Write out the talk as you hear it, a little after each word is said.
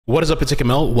What is up, it's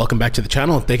iCkEdMeL. Welcome back to the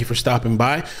channel and thank you for stopping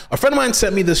by. A friend of mine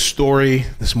sent me this story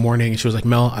this morning. She was like,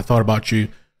 Mel, I thought about you.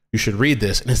 You should read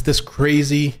this. And it's this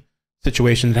crazy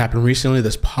situation that happened recently.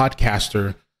 This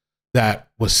podcaster that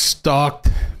was stalked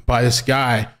by this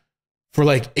guy for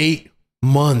like 8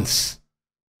 months.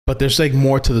 But there's like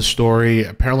more to the story.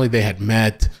 Apparently they had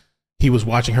met. He was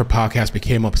watching her podcast,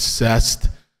 became obsessed,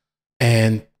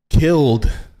 and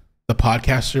killed the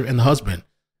podcaster and the husband.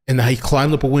 And he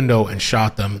climbed up a window and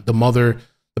shot them. The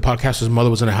podcaster's mother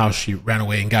was in the house. She ran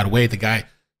away and got away. The guy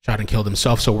shot and killed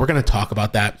himself. So we're going to talk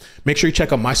about that. Make sure you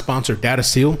check out my sponsor,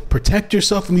 DataSeal. Protect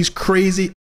yourself from these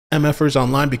crazy MFers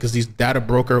online because these data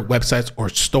broker websites are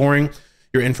storing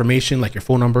your information, like your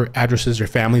phone number, addresses, your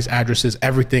family's addresses,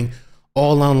 everything,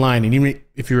 all online. And even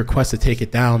if you request to take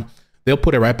it down, they'll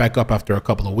put it right back up after a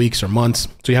couple of weeks or months.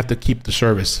 So you have to keep the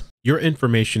service. Your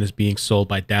information is being sold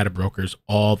by data brokers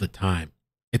all the time.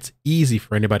 It's easy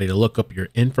for anybody to look up your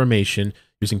information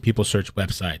using people search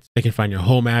websites. They can find your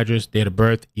home address, date of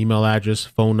birth, email address,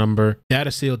 phone number.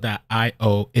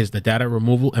 DataSeal.io is the data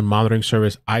removal and monitoring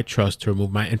service I trust to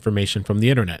remove my information from the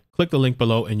internet. Click the link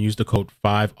below and use the code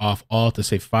 5OFFALL to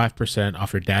save 5%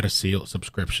 off your DataSeal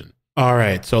subscription. All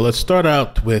right, so let's start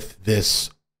out with this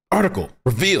article.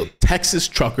 Revealed Texas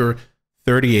trucker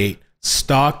 38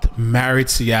 stalked married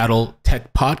Seattle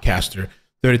tech podcaster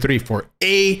 33 for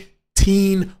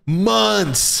 18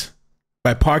 months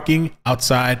by parking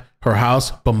outside her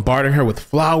house, bombarding her with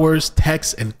flowers,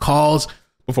 texts, and calls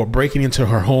before breaking into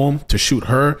her home to shoot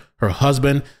her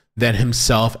husband, then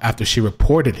himself after she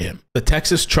reported him. The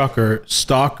Texas trucker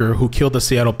stalker who killed the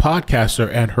Seattle podcaster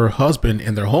and her husband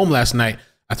in their home last night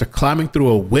after climbing through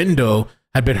a window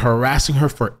had been harassing her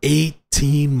for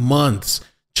 18 months.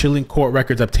 Chilling court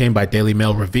records obtained by Daily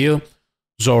Mail reveal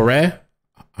Zohreh,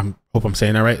 I hope I'm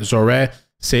saying that right, Zohreh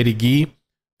Sadeghi,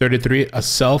 33, a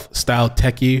self-styled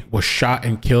techie, was shot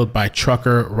and killed by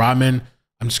trucker Ramin,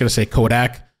 I'm just going to say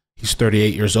Kodak, he's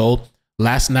 38 years old,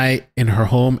 last night in her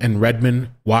home in Redmond,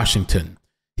 Washington.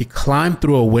 He climbed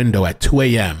through a window at 2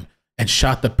 a.m. and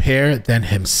shot the pair, then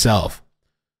himself.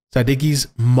 Sadeghi's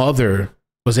mother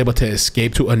was able to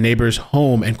escape to a neighbor's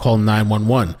home and call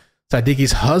 911.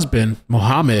 Sadeghi's husband,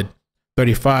 Mohammad,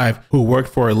 35, who worked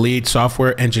for a lead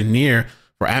software engineer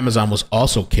for Amazon, was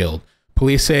also killed.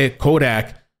 Police say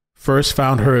Kodak first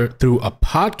found her through a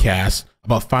podcast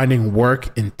about finding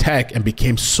work in tech and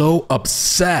became so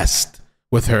obsessed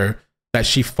with her that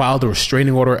she filed a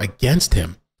restraining order against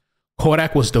him.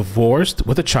 Kodak was divorced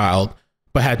with a child,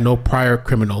 but had no prior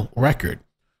criminal record.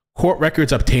 Court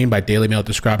records obtained by Daily Mail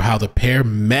describe how the pair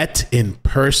met in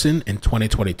person in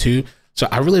 2022. So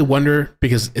I really wonder,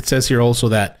 because it says here also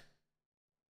that,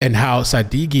 and how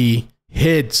Sadeghi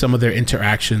hid some of their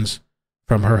interactions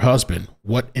from her husband.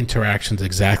 What interactions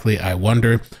exactly? I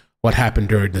wonder what happened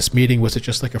during this meeting. Was it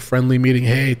just like a friendly meeting?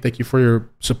 Hey, thank you for your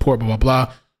support, blah, blah,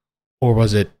 blah. Or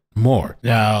was it more?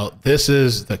 Now, this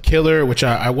is the killer, which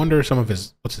I wonder some of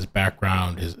what's his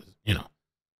background, his,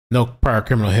 no prior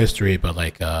criminal history, but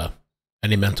like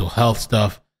any mental health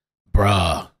stuff.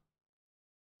 Bruh.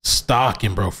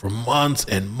 Stalking, bro, for months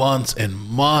and months and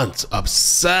months.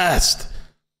 Obsessed.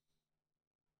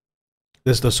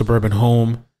 This is the suburban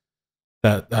home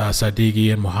that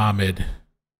Sadeghi and Mohammed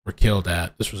were killed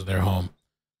at. This was their home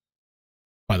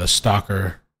by the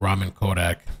stalker, Ramin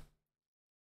Kodak.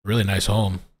 Really nice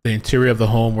home. The interior of the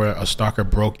home where a stalker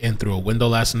broke in through a window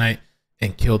last night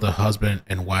and killed the husband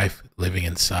and wife living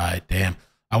inside. Damn.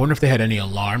 I wonder if they had any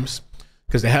alarms,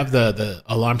 because they have the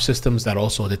alarm systems that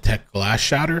also detect glass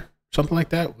shatter, something like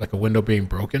that, like a window being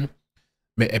broken.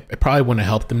 It probably wouldn't have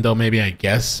helped them though, maybe, I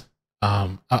guess.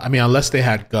 I mean, unless they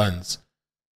had guns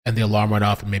and the alarm went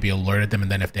off and maybe alerted them, and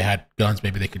then if they had guns,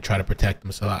 maybe they could try to protect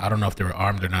themselves. I don't know if they were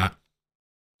armed or not.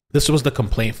 This was the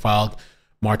complaint filed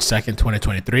March 2nd,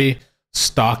 2023.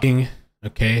 Stalking,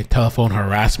 okay, telephone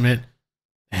harassment.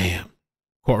 Damn.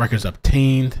 Court records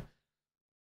obtained.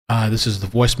 This is the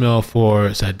voicemail for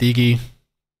Sadeghi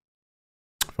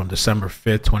from December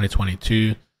 5th,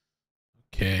 2022.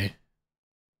 Okay.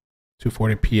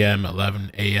 2:40 p.m.,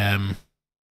 11 a.m.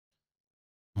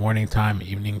 Morning time,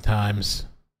 evening times.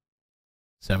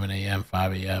 7 a.m.,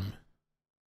 5 a.m.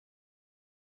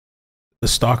 The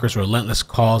stalker's relentless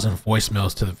calls and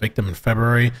voicemails to the victim in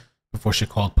February before she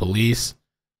called police.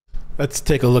 Let's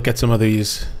take a look at some of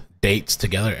these dates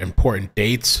together, important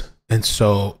dates. And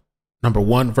so, number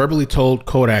 1, verbally told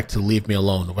Kodak to leave me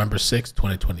alone, November 6th,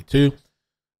 2022.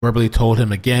 Verbally told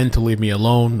him again to leave me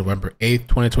alone, November 8th,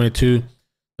 2022.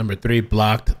 Number 3,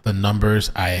 blocked the numbers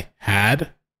I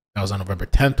had. That was on November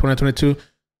 10th, 2022.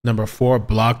 Number 4,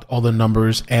 blocked all the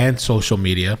numbers and social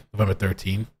media, November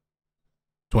 13th.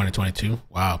 2022.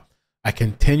 Wow. I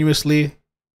continuously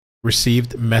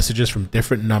received messages from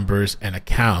different numbers and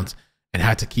accounts and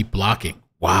had to keep blocking.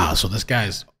 Wow. So this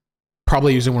guy's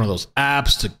probably using one of those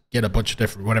apps to get a bunch of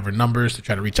different whatever numbers to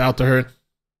try to reach out to her.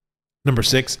 Number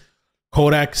 6,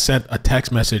 Kodak sent a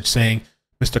text message saying,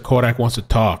 Mr. Kodak wants to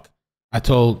talk. I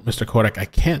told Mr. Kodak I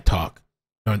can't talk.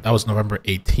 That was November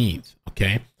 18th.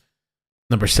 Okay.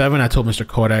 Number 7, I told Mr.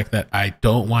 Kodak that I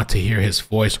don't want to hear his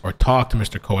voice or talk to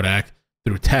Mr. Kodak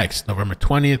through text, November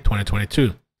 20th,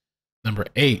 2022. Number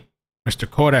 8, Mr.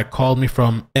 Kodak called me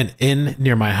from an inn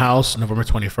near my house, November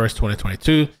 21st,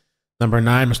 2022. Number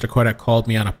 9, Mr. Kodak called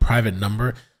me on a private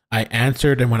number. I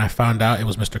answered, and when I found out it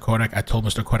was Mr. Kodak, I told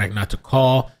Mr. Kodak not to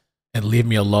call and leave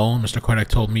me alone. Mr. Kodak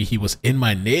told me he was in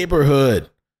my neighborhood.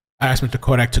 I asked Mr.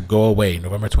 Kodak to go away,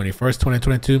 November 21st,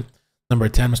 2022. Number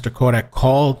 10, Mr. Kodak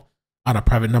called on a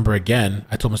private number again.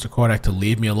 I told Mr. Kodak to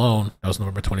leave me alone. That was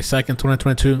November 22nd,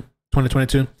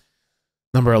 2022.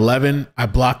 Number 11, I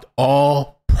blocked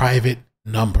all private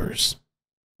numbers.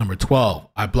 Number 12,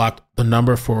 I blocked the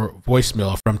number for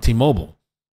voicemail from T-Mobile.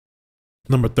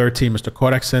 Number 13, Mr.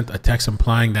 Kodak sent a text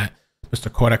implying that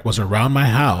Mr. Kodak was around my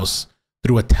house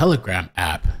through a Telegram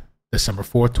app, December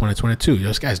 4th, 2022.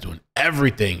 This guy's doing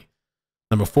everything.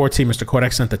 Number 14, Mr.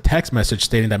 Kodak sent a text message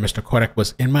stating that Mr. Kodak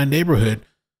was in my neighborhood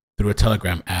through a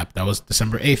Telegram app. That was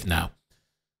December 8th now.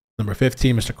 Number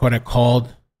 15, Mr. Kodak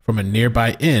called from a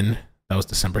nearby inn. That was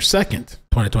December 2nd,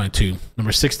 2022.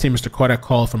 Number 16, Mr. Kodak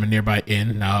called from a nearby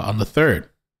inn now on the 3rd,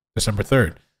 December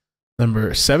 3rd.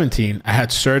 Number 17, I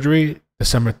had surgery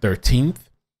December 13th.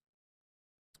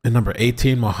 And number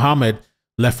 18, Mohammed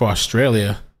left for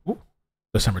Australia.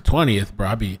 December 20th,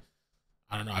 bro.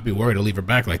 I'd be worried to leave her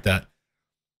back like that.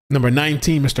 Number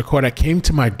 19, Mr. Kodak came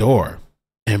to my door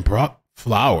and brought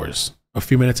flowers a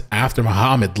few minutes after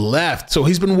Mohammed left. So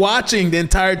he's been watching the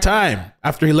entire time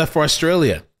after he left for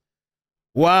Australia.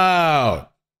 Wow.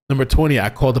 Number 20, I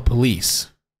called the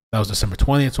police. That was December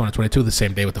 20th, 2022, the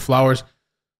same day with the flowers.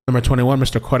 Number 21,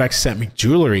 Mr. Kodak sent me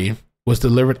jewelry, was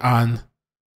delivered on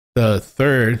the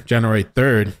 3rd, January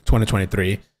 3rd,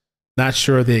 2023. Not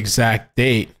sure the exact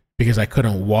date because I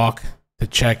couldn't walk to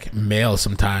check mail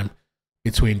sometime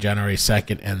between January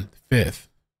 2nd and 5th.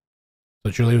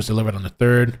 So jewelry was delivered on the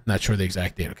 3rd. Not sure the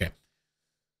exact date. Okay.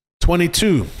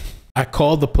 22. I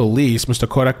called the police. Mr.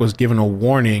 Kodak was given a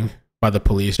warning by the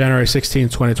police. January 16,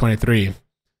 2023.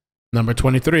 Number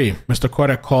 23. Mr.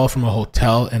 Kodak called from a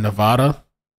hotel in Nevada.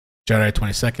 January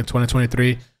 22nd,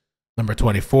 2023. Number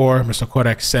 24. Mr.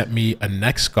 Kodak sent me a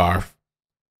neck scarf.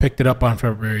 Picked it up on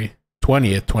February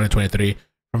 20th, 2023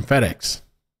 from FedEx.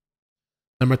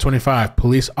 Number 25.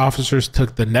 Police officers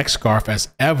took the neck scarf as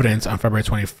evidence on February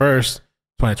 21st,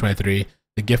 2023.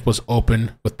 The gift was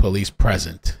opened with police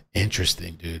present.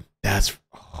 Interesting, dude.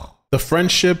 The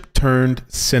friendship turned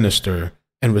sinister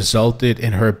and resulted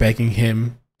in her begging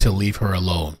him to leave her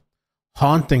alone.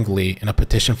 Hauntingly, in a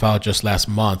petition filed just last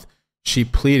month, she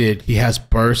pleaded he has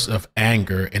bursts of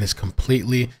anger and is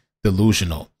completely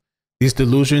delusional. These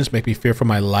delusions make me fear for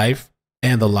my life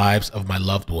and the lives of my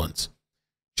loved ones.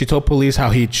 She told police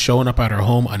how he'd shown up at her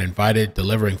home uninvited,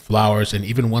 delivering flowers, and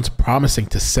even once promising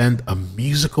to send a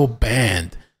musical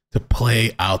band to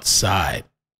play outside.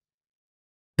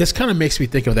 This kind of makes me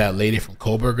think of that lady from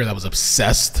Kohlberger that was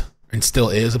obsessed and still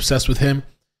is obsessed with him.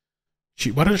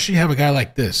 Why doesn't she have a guy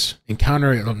like this?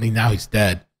 Encountering, I mean, now he's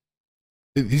dead.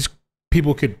 These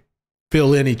people could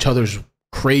fill in each other's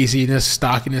craziness,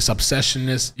 stockiness,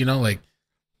 obsessionness, you know, like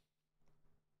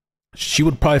she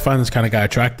would probably find this kind of guy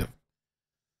attractive.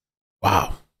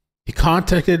 Wow. He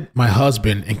contacted my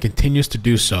husband and continues to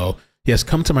do so. He has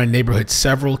come to my neighborhood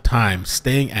several times,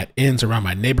 staying at inns around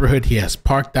my neighborhood. He has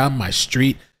parked down my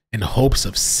street in hopes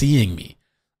of seeing me.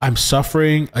 I'm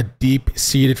suffering a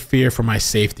deep-seated fear for my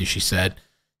safety, she said.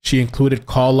 She included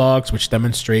call logs, which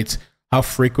demonstrates how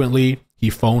frequently he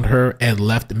phoned her and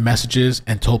left messages,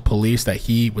 and told police that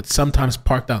he would sometimes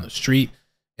park down the street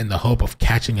in the hope of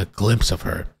catching a glimpse of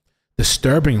her.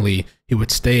 Disturbingly, he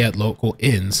would stay at local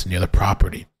inns near the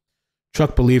property.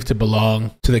 Truck believed to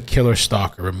belong to the killer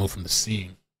stalker removed from the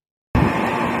scene.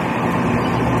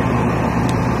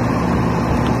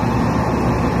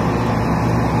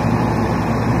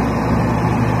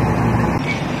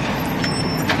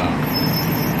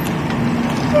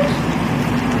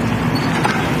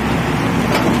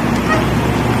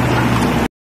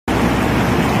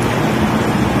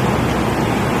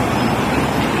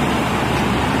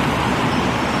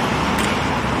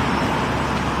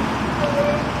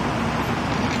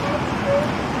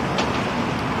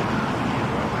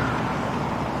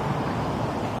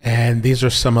 And these are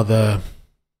some of this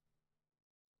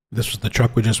was the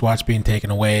truck we just watched being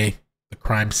taken away. the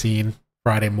crime scene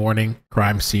Friday morning.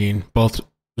 Crime scene. Both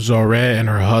Zohreh and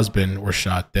her husband were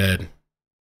shot dead.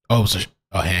 Oh, it was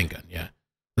a handgun, yeah.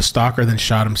 The stalker then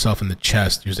shot himself in the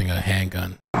chest using a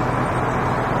handgun.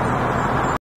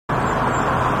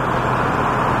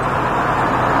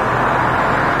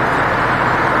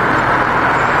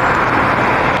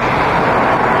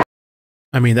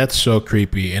 I mean, that's so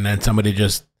creepy. And then somebody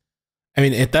just, I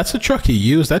mean, if that's the truck he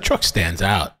used, that truck stands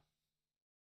out.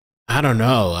 I don't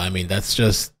know. I mean, that's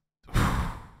just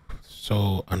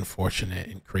so unfortunate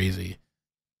and crazy.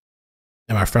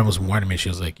 And my friend was warning me. She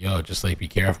was like, yo, just like be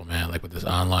careful, man, like with this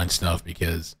online stuff,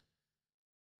 because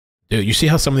dude, you see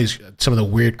how some of the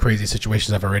weird, crazy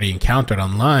situations I've already encountered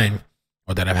online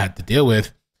or that I've had to deal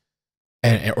with,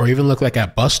 and or even look like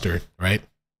at Buster, right?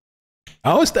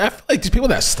 I feel like these people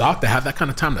that stalk, that have that kind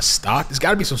of time to stalk, there's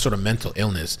got to be some sort of mental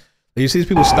illness. Like you see these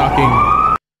people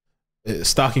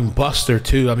stalking Buster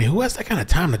too. I mean, who has that kind of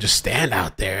time to just stand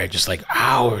out there just like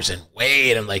hours and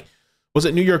wait? And like, was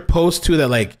it New York Post too that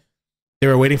like they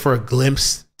were waiting for a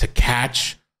glimpse to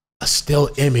catch a still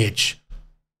image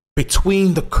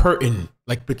between the curtain,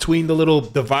 like between the little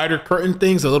divider curtain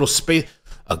things, a little space,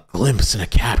 a glimpse and a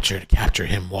capture to capture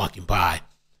him walking by.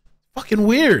 Fucking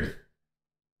weird.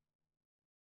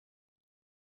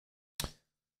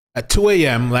 At 2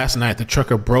 a.m. last night, the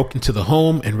trucker broke into the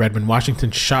home in Redmond,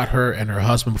 Washington, shot her and her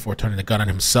husband before turning the gun on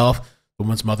himself. The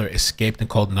woman's mother escaped and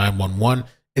called 911.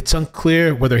 It's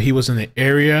unclear whether he was in the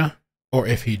area or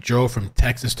if he drove from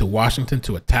Texas to Washington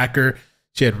to attack her.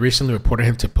 She had recently reported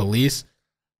him to police.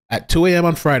 At 2 a.m.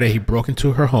 on Friday, he broke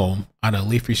into her home on a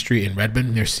leafy street in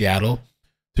Redmond near Seattle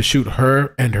to shoot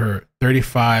her and her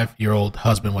 35-year-old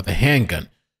husband with a handgun.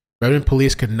 Redmond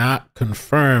police could not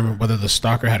confirm whether the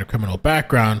stalker had a criminal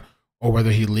background or whether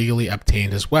he legally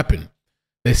obtained his weapon.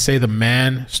 They say the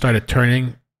man started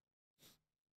tuning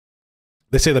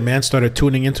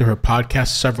into her podcast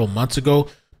several months ago,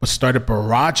 but started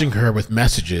barraging her with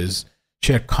messages.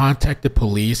 She had contacted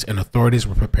police and authorities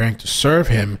were preparing to serve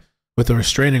him with a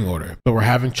restraining order, but were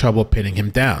having trouble pinning him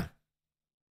down.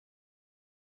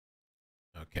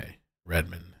 Okay,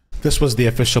 Redmond. This was the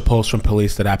official post from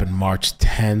police that happened March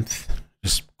 10th.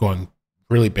 Just going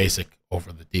really basic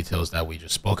over the details that we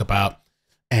just spoke about.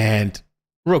 And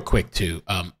real quick too,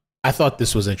 I thought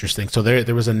this was interesting. So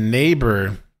there was a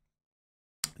neighbor,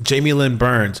 Jamie Lynn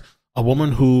Burns, a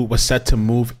woman who was set to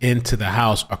move into the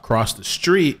house across the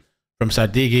street from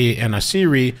Sadeghi and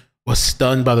Naseri, was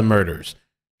stunned by the murders.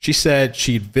 She said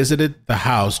she'd visited the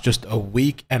house just a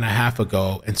week and a half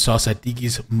ago and saw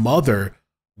Sadeghi's mother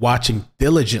watching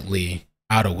diligently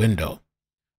out a window.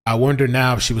 I wonder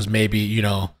now if she was maybe, you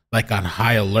know, like on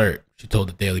high alert, she told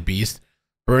the Daily Beast.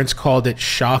 Burns called it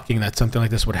shocking that something like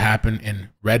this would happen in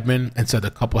Redmond and said the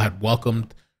couple had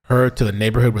welcomed her to the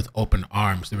neighborhood with open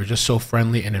arms. They were just so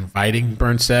friendly and inviting,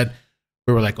 Burns said.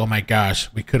 We were like, oh my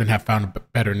gosh, we couldn't have found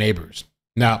better neighbors.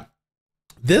 Now,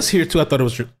 this here too, I thought it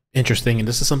was interesting, and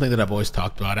this is something that I've always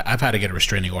talked about. I've had to get a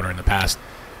restraining order in the past.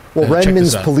 Well,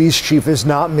 Redmond's police chief is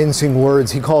not mincing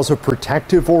words. He calls a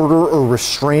protective order or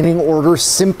restraining order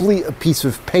simply a piece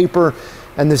of paper.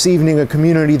 And this evening, a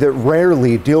community that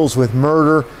rarely deals with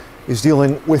murder is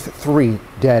dealing with 3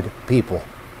 dead people.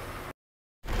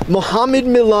 Mohammad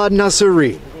Milad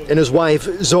Naseri and his wife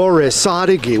Zohreh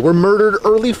Sadeghi were murdered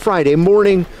early Friday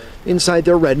morning inside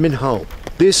their Redmond home.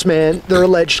 This man, their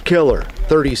alleged killer,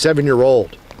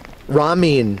 37-year-old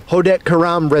Ramin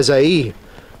Khodakaramrezaei,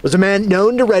 was a man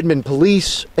known to Redmond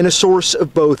police and a source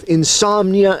of both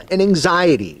insomnia and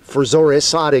anxiety for Zohreh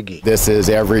Sadeghi. This is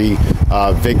every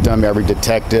victim, every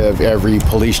detective, every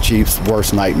police chief's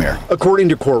worst nightmare. According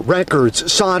to court records,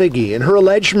 Sadeghi and her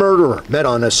alleged murderer met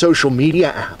on a social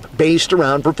media app based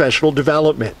around professional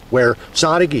development, where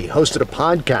Sadeghi hosted a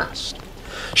podcast.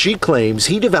 She claims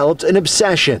he developed an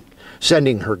obsession,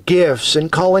 sending her gifts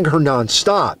and calling her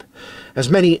nonstop,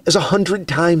 as many as 100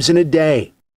 times in a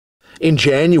day. In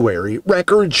January,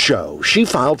 records show she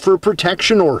filed for a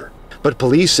protection order, but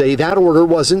police say that order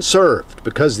wasn't served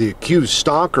because the accused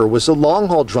stalker was a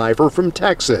long-haul driver from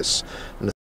Texas.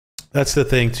 That's the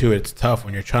thing too. It's tough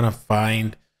when you're trying to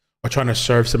find or trying to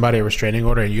serve somebody a restraining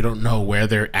order and you don't know where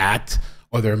they're at,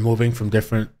 or they're moving from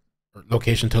different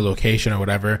location to location or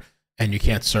whatever, and you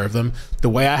can't serve them. The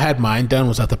way I had mine done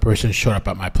was that the person showed up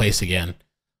at my place again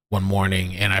one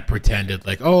morning, and I pretended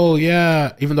like, oh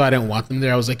yeah, even though I didn't want them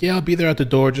there, I was like, yeah, I'll be there at the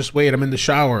door, just wait, I'm in the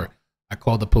shower. I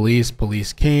called the police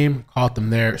came, caught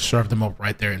them there, served them up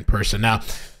right there in person. Now,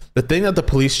 the thing that the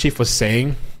police chief was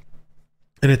saying,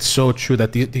 and it's so true,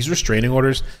 that these restraining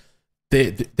orders,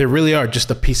 they really are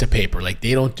just a piece of paper. Like,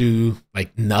 they don't do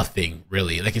like nothing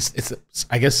really. Like, it's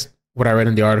I guess what I read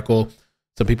in the article,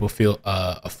 Some people feel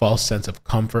a false sense of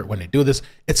comfort when they do this.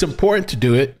 It's important to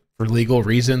do it for legal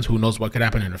reasons. Who knows what could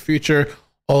happen in the future?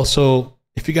 Also,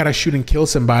 if you got to shoot and kill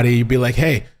somebody, you'd be like,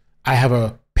 hey, I have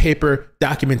a paper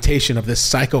documentation of this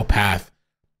psychopath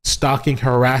stalking,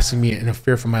 harassing me, and in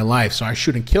fear for my life. So I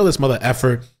shoot and kill this mother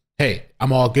effer. Hey,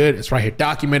 I'm all good. It's right here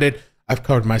documented. I've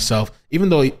covered myself. Even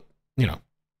though, you know,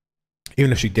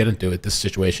 even if she didn't do it, this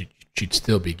situation, she'd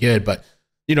still be good. But,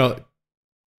 you know,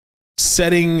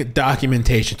 setting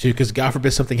documentation too, because God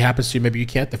forbid something happens to you, maybe you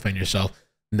can't defend yourself.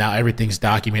 Now everything's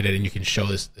documented and you can show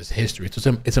this history.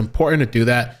 So it's important to do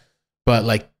that. But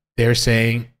like they're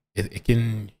saying, it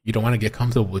can, you don't want to get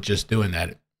comfortable with just doing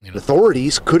that. You know?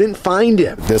 Authorities couldn't find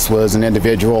him. This was an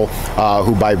individual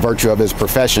who, by virtue of his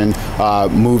profession,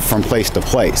 moved from place to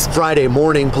place. Friday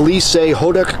morning, police say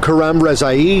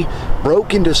Khodakaramrezaei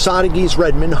broke into Sadeghi's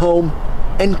Redmond home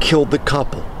and killed the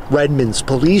couple. Redmond's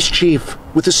police chief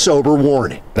with a sober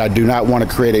warning. I do not want to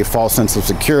create a false sense of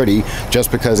security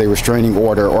just because a restraining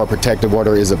order or a protective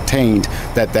order is obtained,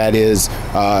 that is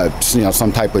you know,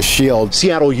 some type of shield.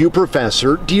 Seattle U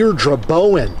professor Deirdre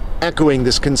Bowen echoing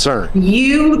this concern.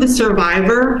 You, the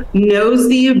survivor, knows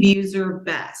the abuser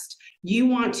best. You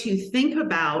want to think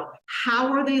about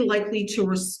how are they likely to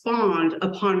respond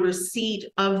upon receipt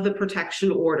of the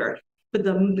protection order. But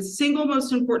the single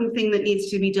most important thing that needs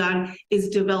to be done is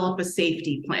develop a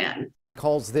safety plan.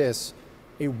 Calls this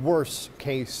a worst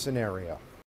case scenario.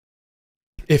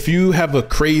 If you have a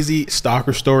crazy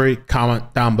stalker story,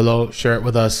 comment down below, share it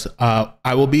with us.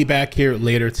 I will be back here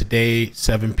later today,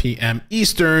 7 p.m.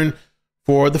 Eastern,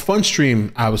 for the fun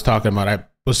stream I was talking about. I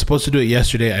was supposed to do it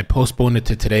yesterday. I postponed it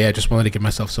to today. I just wanted to give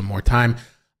myself some more time.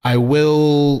 I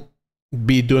will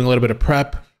be doing a little bit of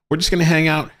prep. We're just going to hang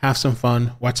out, have some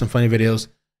fun, watch some funny videos,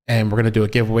 and we're going to do a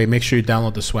giveaway. Make sure you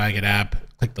download the STALKED app.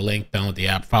 Click the link, download the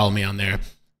app, follow me on there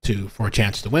for a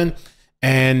chance to win.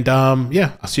 And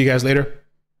yeah, I'll see you guys later.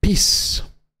 Peace.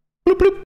 Bloop, bloop.